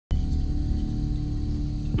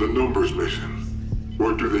The numbers, Mason.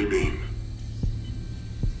 What do they mean?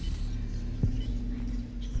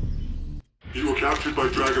 You were captured by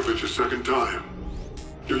Dragovich a second time.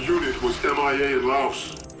 Your unit was MIA in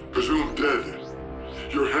Laos, presumed dead.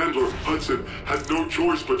 Your handler, Hudson, had no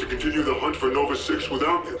choice but to continue the hunt for Nova 6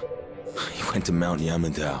 without you. He went to Mount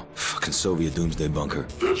Yamantau. Fucking Soviet doomsday bunker.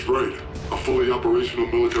 That's right. A fully operational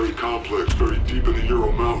military complex buried deep in the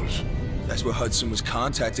Ural Mountains. That's where Hudson was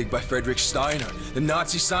contacted by Friedrich Steiner, the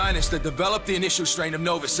Nazi scientist that developed the initial strain of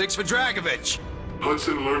Nova 6 for Dragovich.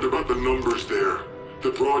 Hudson learned about the numbers there,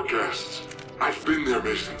 the broadcasts. I've been there,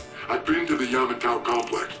 Mason. I've been to the Yamantau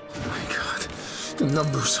complex. Oh my God. The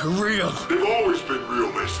numbers are real. They've always been real,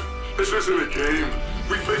 Mason. This isn't a game.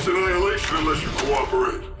 We face annihilation unless you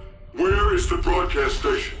cooperate. Where is the broadcast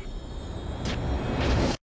station?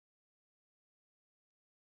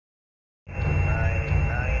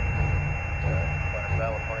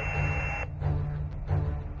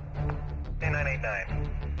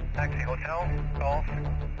 Taxi Hotel, Golf,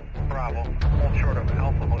 Bravo, hold short of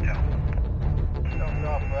Alpha Hotel.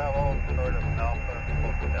 South Bravo, short of Alpha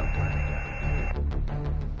Hotel.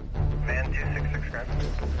 Man 266 Grand.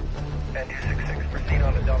 Man 266, proceed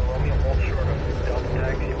on to Delta Romeo, hold short of Delta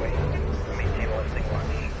Taxiway. Maintain listening watch.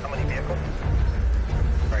 How many vehicles?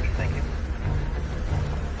 Roger, thank you.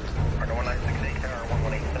 Partner 1968, tower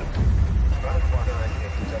 1187. Partner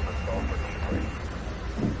 1987, call for debrief.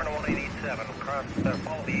 Partner 1887, across,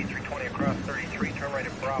 follow the A320 across 33, turn right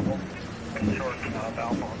at Bravo, and short of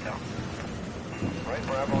Alpha Hotel. Right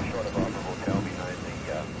Bravo, short of Alpha Hotel, behind the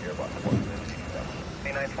Airbus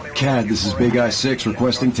 157. CAD, this is Big I-6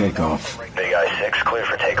 requesting takeoff. Big I-6, clear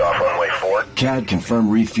for takeoff, runway 4. CAD, confirm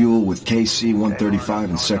refuel with KC-135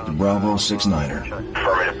 in Sector Bravo 69er.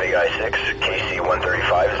 Affirmative, Big I-6,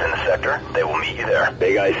 KC-135 is in the sector. They will meet you there.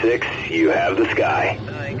 Big I-6, you have the sky.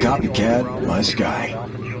 Copy, CAD, my sky.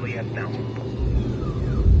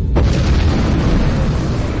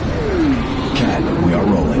 CAD, we are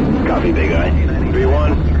rolling. Copy, Big I.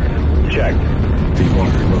 V1, check.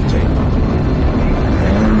 V1, rotate.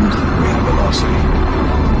 And we have velocity.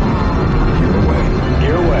 Gear away.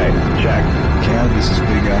 Gear away, check. CAD, this is Big I,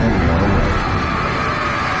 we are away.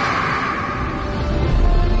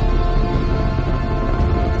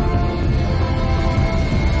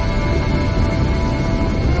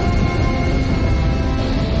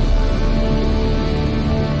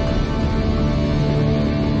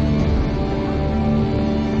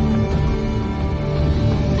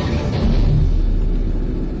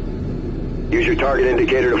 Use your target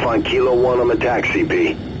indicator to find Kilo 1 on the TAC,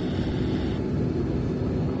 CP.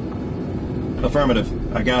 Affirmative.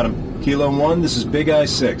 I got him. Kilo 1, this is Big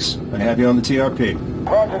I-6. I have you on the TRP.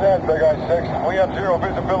 Roger that, Big I-6. We have zero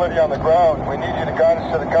visibility on the ground. We need you to guide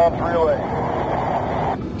us to the comms relay.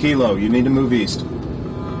 Kilo, you need to move east.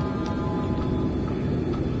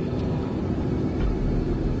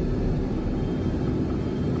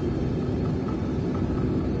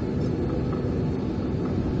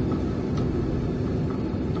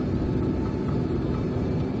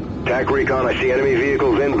 TAC recon, I see enemy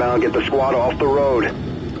vehicles inbound. Get the squad off the road.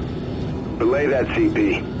 Belay that,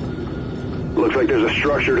 CP. Looks like there's a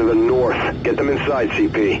structure to the north. Get them inside,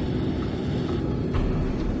 CP.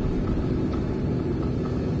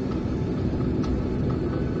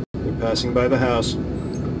 They're passing by the house.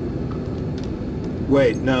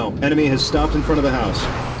 Wait, no. Enemy has stopped in front of the house.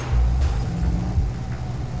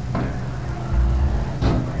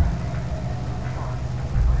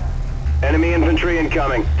 Enemy infantry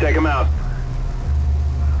incoming. Take them out.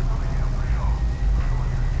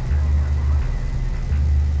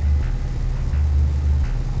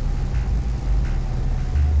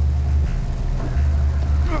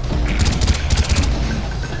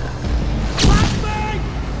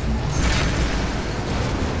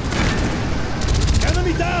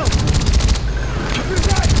 Enemy down!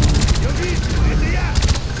 Я вижу, это я!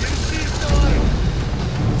 Держи, вставай!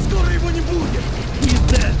 Скоро его не будет! He's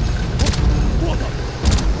dead! Вот он!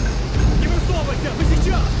 Не высовывайся! Мы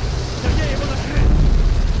сейчас! Да я его накрыл!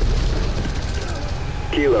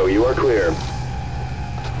 Kilo, you are clear.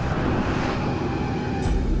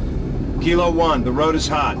 Kilo 1, the road is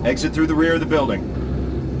hot. Exit through the rear of the building.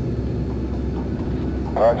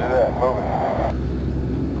 Roger that, moving.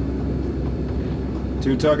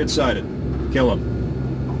 2 targets sighted. Kill them.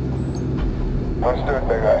 Understood,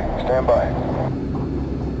 Big Eye. Stand by.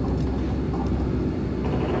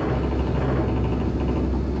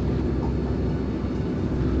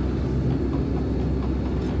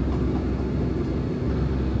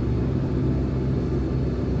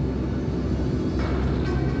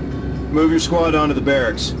 Move your squad onto the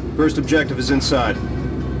barracks. First objective is inside.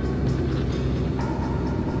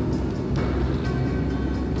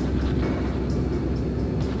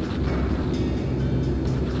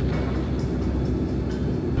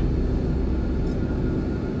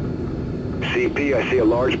 CP, I see a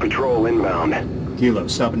large patrol inbound. Kilo,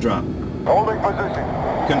 stop and drop. Holding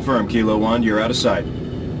position. Confirm, Kilo 1, you're out of sight.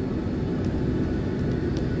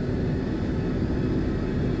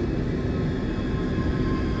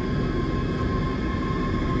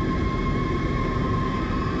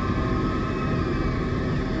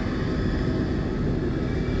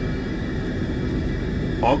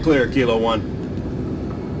 All clear, Kilo 1.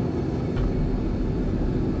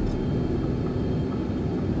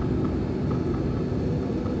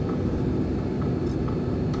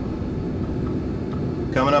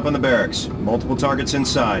 Coming up on the barracks. Multiple targets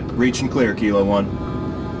inside. Reach and clear, Kilo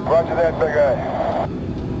 1. Roger that, big eye.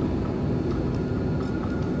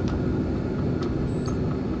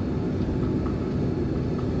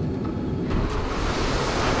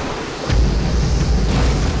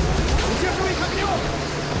 Удерживай огнем!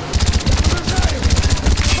 Продолжаем!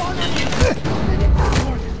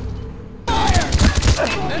 Fire!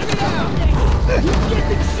 Enemy down! You're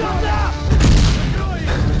getting shot up!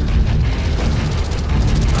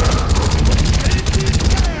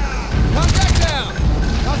 Contact down!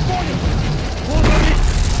 Нас понял! Вот они!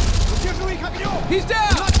 Удерживай их огнем! He's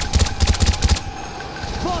down!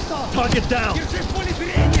 Target down! Держи в поле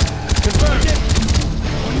зрения! Confirmed!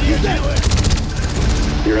 He's dead!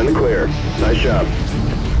 You're in the clear. Nice job.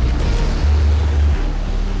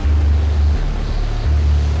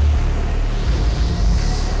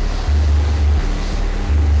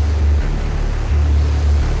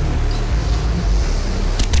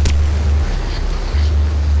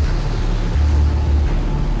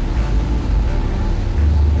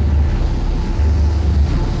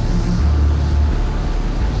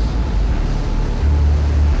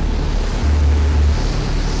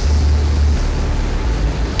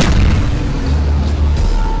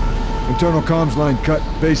 Internal comms line cut.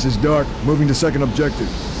 Base is dark. Moving to second objective.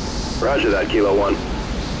 Roger that, Kilo 1.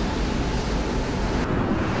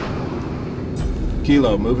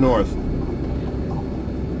 Kilo, move north.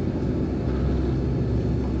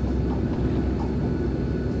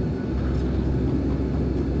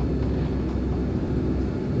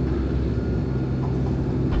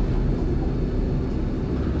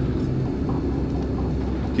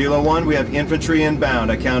 Kilo 1, we have infantry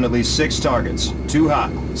inbound. I count at least 6 targets. Too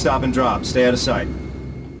hot. Stop and drop. Stay out of sight.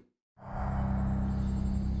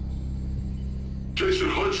 Jason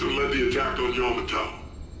Hudson led the attack on Yamato.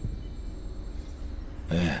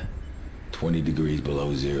 20 degrees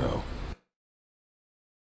below zero.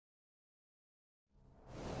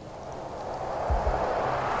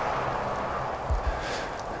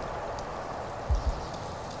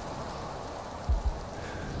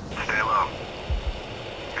 Stay low.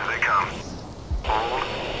 Here they come. Hold.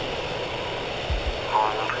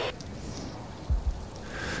 Hold.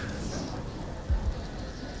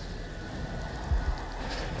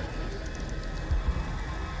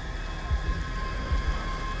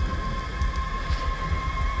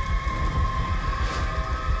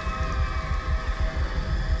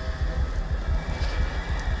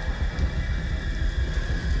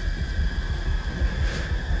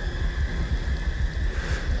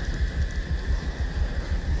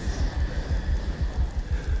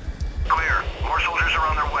 Clear. More soldiers are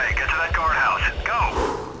on their way. Get to that guardhouse. Go!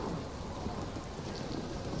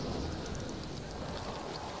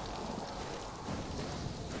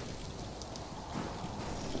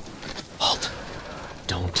 Halt.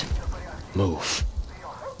 Don't move.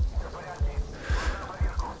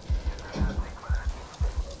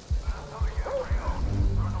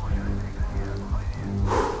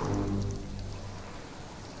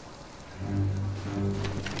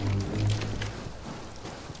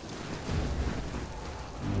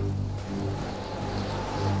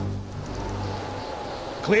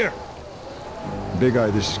 Clear! Big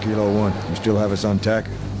Eye, this is Kilo 1. You still have us on tack?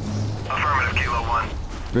 Affirmative, Kilo 1.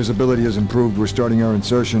 Visibility has improved. We're starting our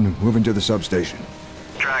insertion, moving to the substation.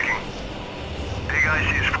 Tracking. Big Eye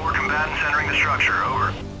sees 4 combatants entering the structure.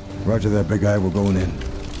 Over. Roger that, Big Eye. We're going in.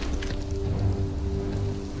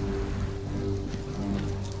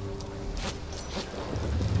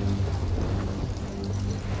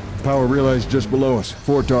 Power realized just below us.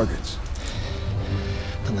 4 targets.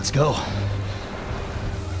 Then let's go.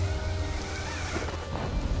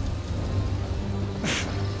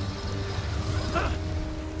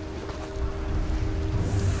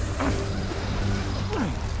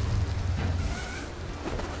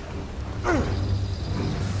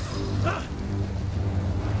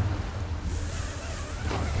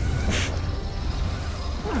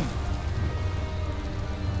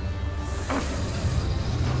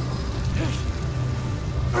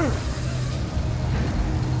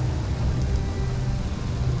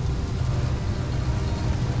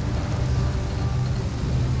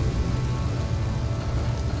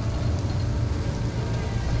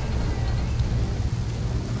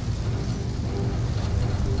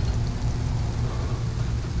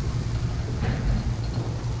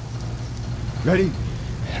 Ready?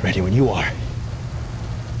 Ready when you are.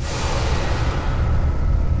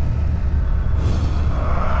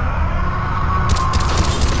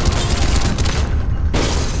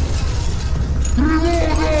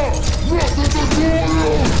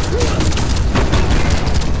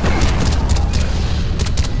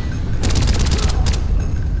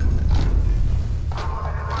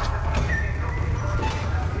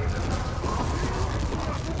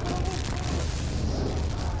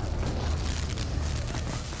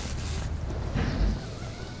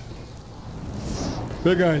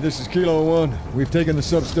 Big Eye, this is Kilo 1. We've taken the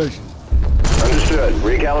substation. Understood.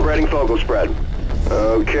 Recalibrating focal spread.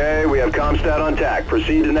 Okay, we have Comstat on TAC.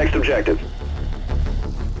 Proceed to next objective.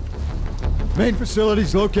 Main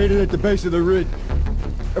facility's located at the base of the ridge.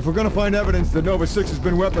 If we're gonna find evidence that Nova 6 has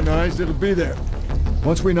been weaponized, it'll be there.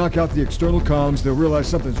 Once we knock out the external comms, they'll realize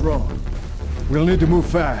something's wrong. We'll need to move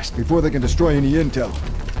fast before they can destroy any intel.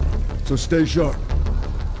 So stay sharp.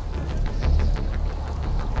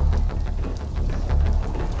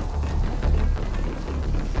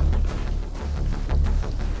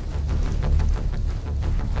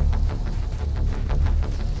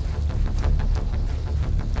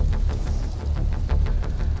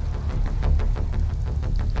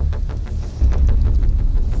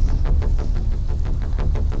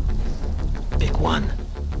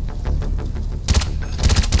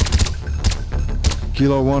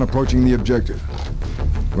 Kilo 1 approaching the objective.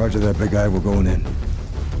 Roger that, Big Eye. We're going in.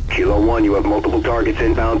 Kilo 1, you have multiple targets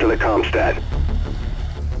inbound to the Comstat.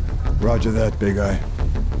 Roger that, Big Eye.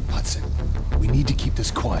 Hudson, we need to keep this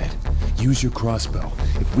quiet. Use your crossbow.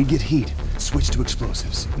 If we get heat, switch to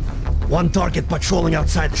explosives. One target patrolling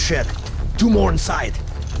outside the shed. 2 more inside.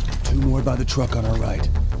 2 more by the truck on our right.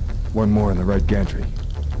 1 more in the right gantry.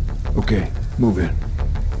 Okay, move in.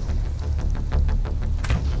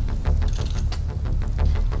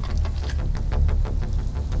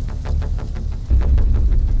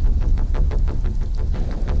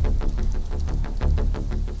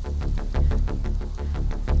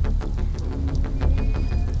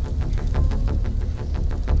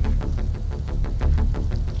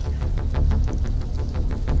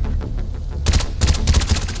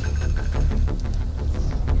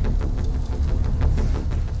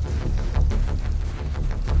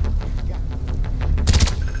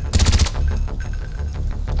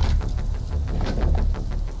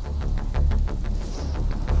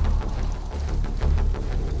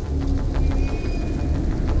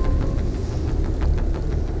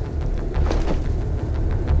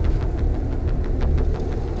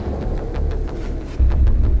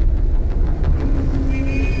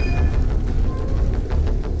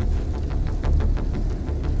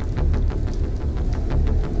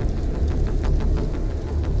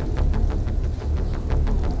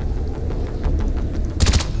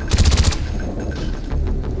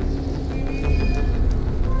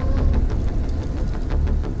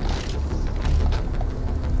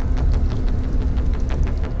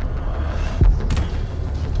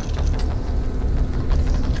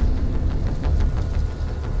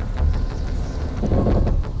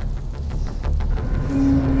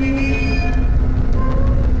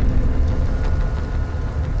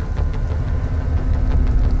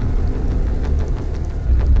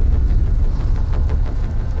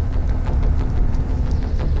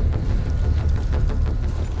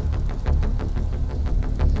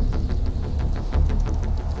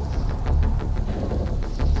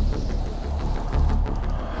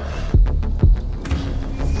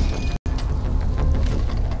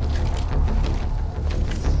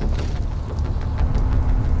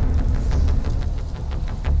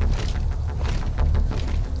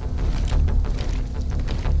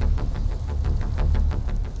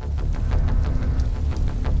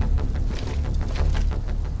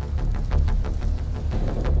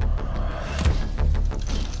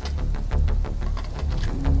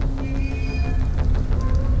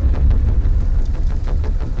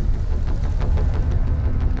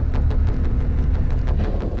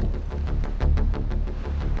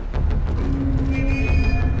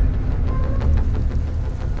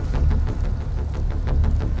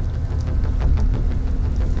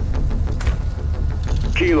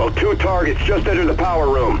 Kilo, 2 targets just entered the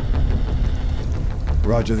power room.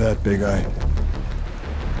 Roger that, Big Eye.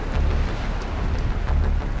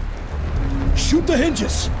 Shoot the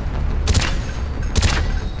hinges!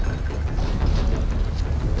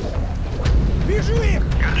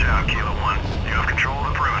 Good job, Kilo 1. You have control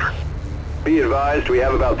of the perimeter. Be advised, we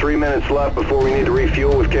have about 3 minutes left before we need to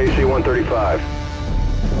refuel with KC-135.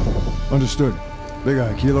 Understood. Big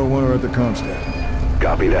Eye, Kilo 1 are at the Comstat.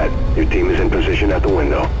 Copy that. Your team is in position at the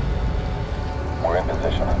window. We're in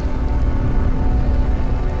position.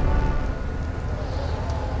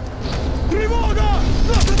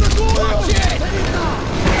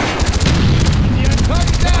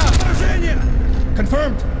 Target down! Поражение!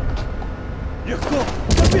 Confirmed. Легко!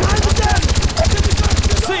 But behind the deck!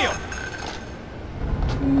 See him.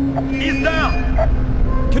 He's down!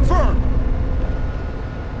 Confirmed.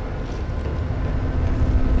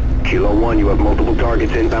 Kilo 1, you have multiple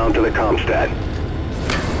targets inbound to the Comstat.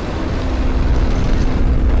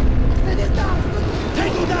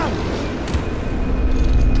 Tango down!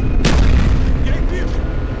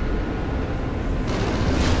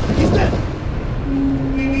 He's dead!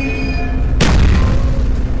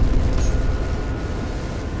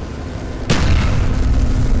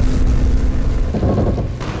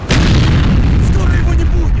 Скоро его не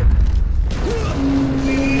будет!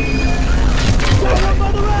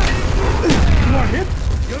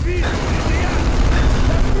 Я вижу!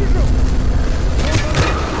 Я вижу!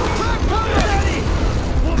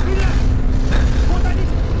 Вот меня! Вот они!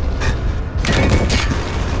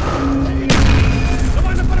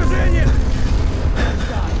 Давай на поражение!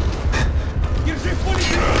 Держи в поле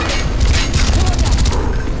зрения!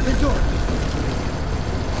 Идет!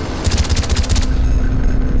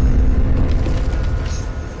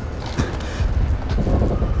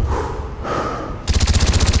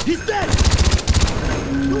 He's dead!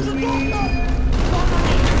 Нужен доктор!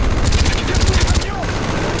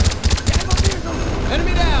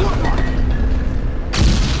 Enemy down!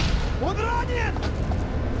 Он ранен!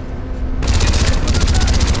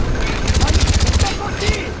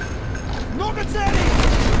 Много целей!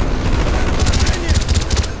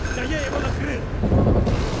 Да я его накрыл!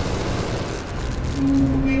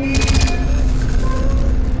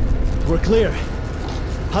 We're clear.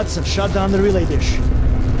 Hudson, shut down the relay dish.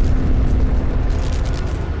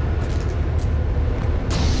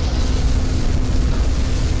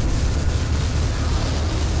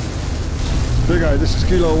 Big Eye, this is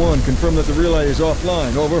Kilo 1. Confirm that the relay is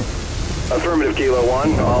offline. Over. Affirmative, Kilo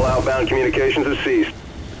 1. All outbound communications have ceased.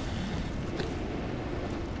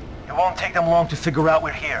 It won't take them long to figure out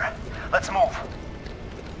we're here. Let's move.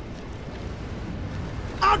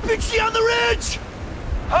 RPG on the ridge!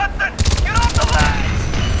 Hudson, get off the ledge!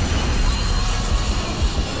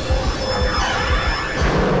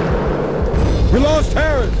 We lost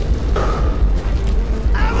Harris!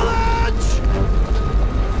 Avalanche!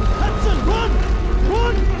 Hudson, run!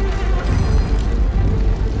 Run!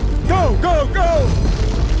 Go, go, go!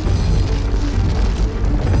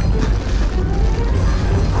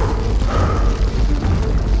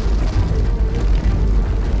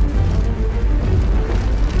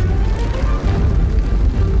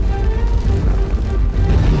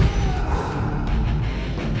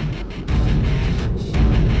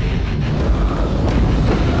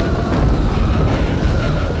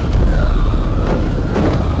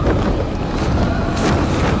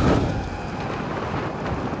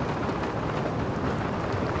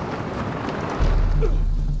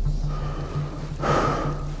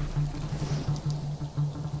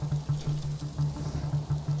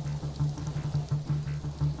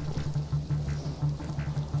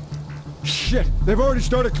 Shit! They've already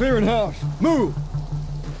started clearing house. Move!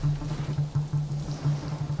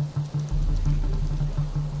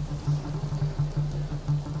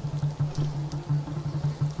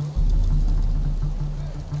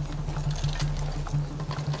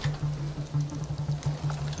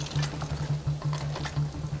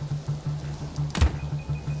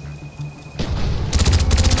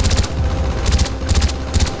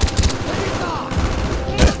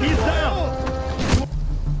 He's down!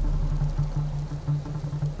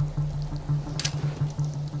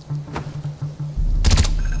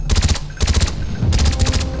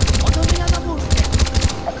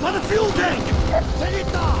 On the fuel tank!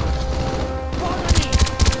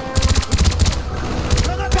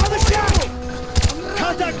 On the shack!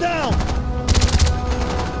 Contact down!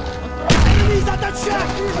 Enemies at that shack!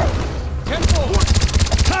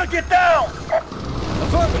 10-4! Target down!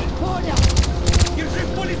 Affirmative! Держи в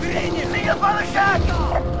поле зрения! See us by the shack!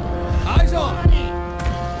 Eyes on!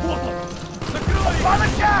 Вот он! Закрой! By the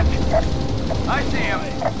shack! I see him.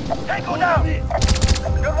 Tango down!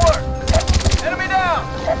 Good work! Enemy down!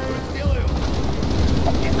 Сделаю!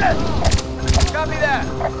 He's dead! Copy that!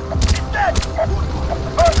 He's dead!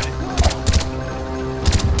 Affirmative!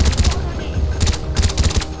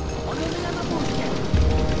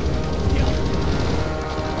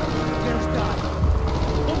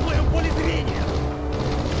 Он в моем поле зрения!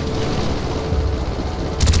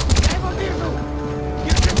 Я его вижу!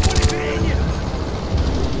 Держи в поле зрения!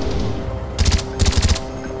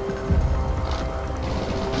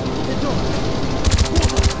 Идет!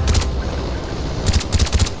 Вот он!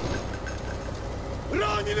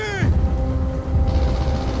 Раненый!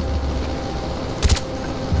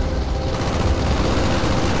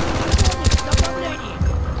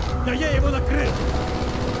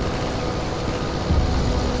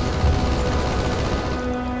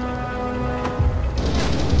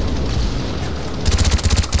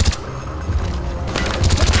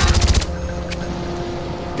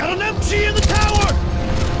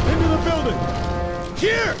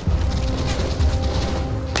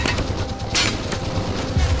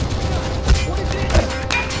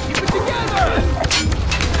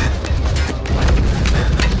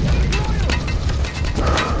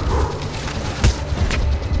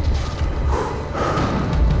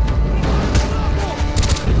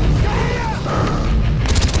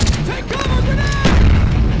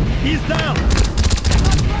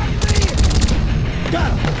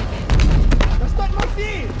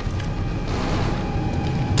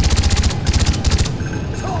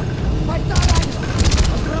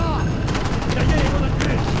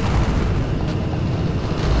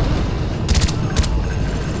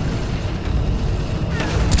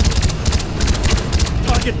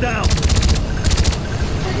 down!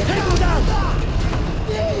 Tango down!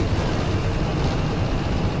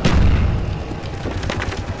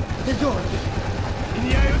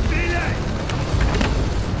 Меняю, стреляй!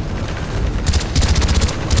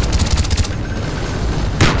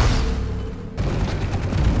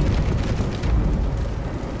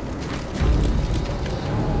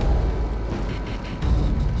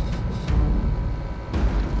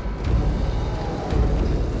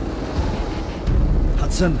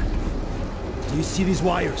 Hudson, do you see these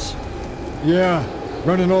wires? Yeah,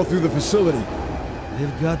 running all through the facility.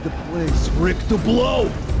 They've got the place rigged to blow!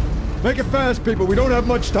 Make it fast, people. We don't have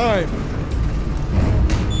much time.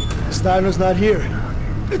 Steiner's not here.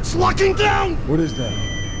 It's locking down! What is that?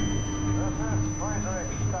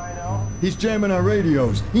 He's jamming our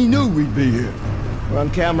radios. He knew we'd be here. We're on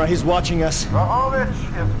camera. He's watching us. Drahovich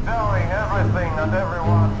is telling everything and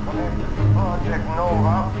everyone connected to Project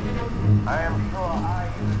Nova. I am sure I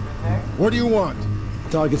is next. What do you want?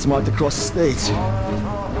 Targets marked across the states.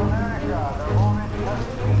 Across America, Drahovich has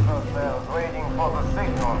sleeper cells waiting for the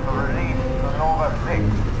signal to release the Nova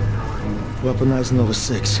 6. Weaponized Nova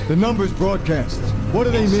 6. The numbers broadcast. What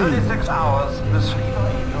do they In mean? 36 hours, the sleeper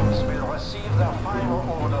agents will receive their final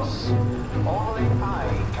orders. Only I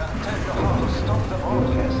can tell you how to stop the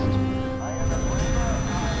broadcast.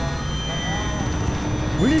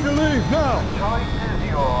 We need to leave now. Choice is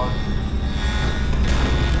yours.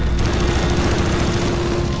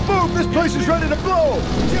 Move! This place is ready to blow!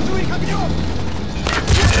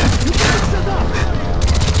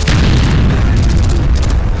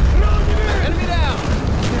 Enemy down!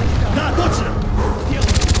 Да, точно!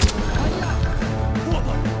 Вот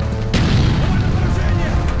он! Давай на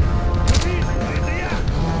поражение! Вижу, это я!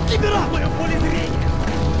 Кибера в моем поле зрения!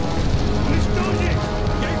 Вы что здесь?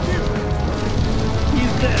 Я их вижу!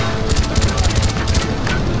 He's dead!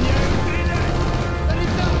 Не стреляй!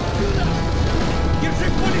 Солидар, сюда! Держи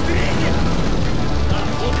в поле зрения! Да,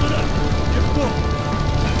 он туда! Легко!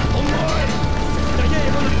 Он мой! Да я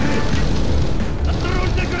его накрыл!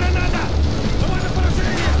 Осторожно, граната! Давай на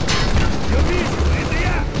поражение! Я вижу, это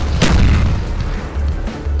я!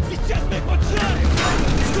 Сейчас мы их поджарим!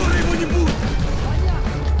 Скоро его не будет!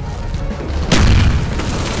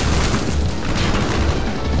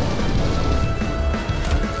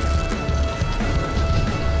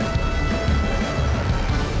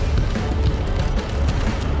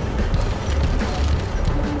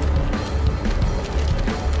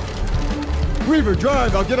 Weaver,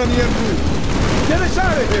 drive. I'll get on the M3. Get us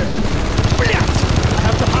out of here. Блять! I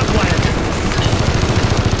have to hotwire it!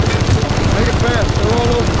 Make it fast. They're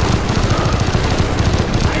all over.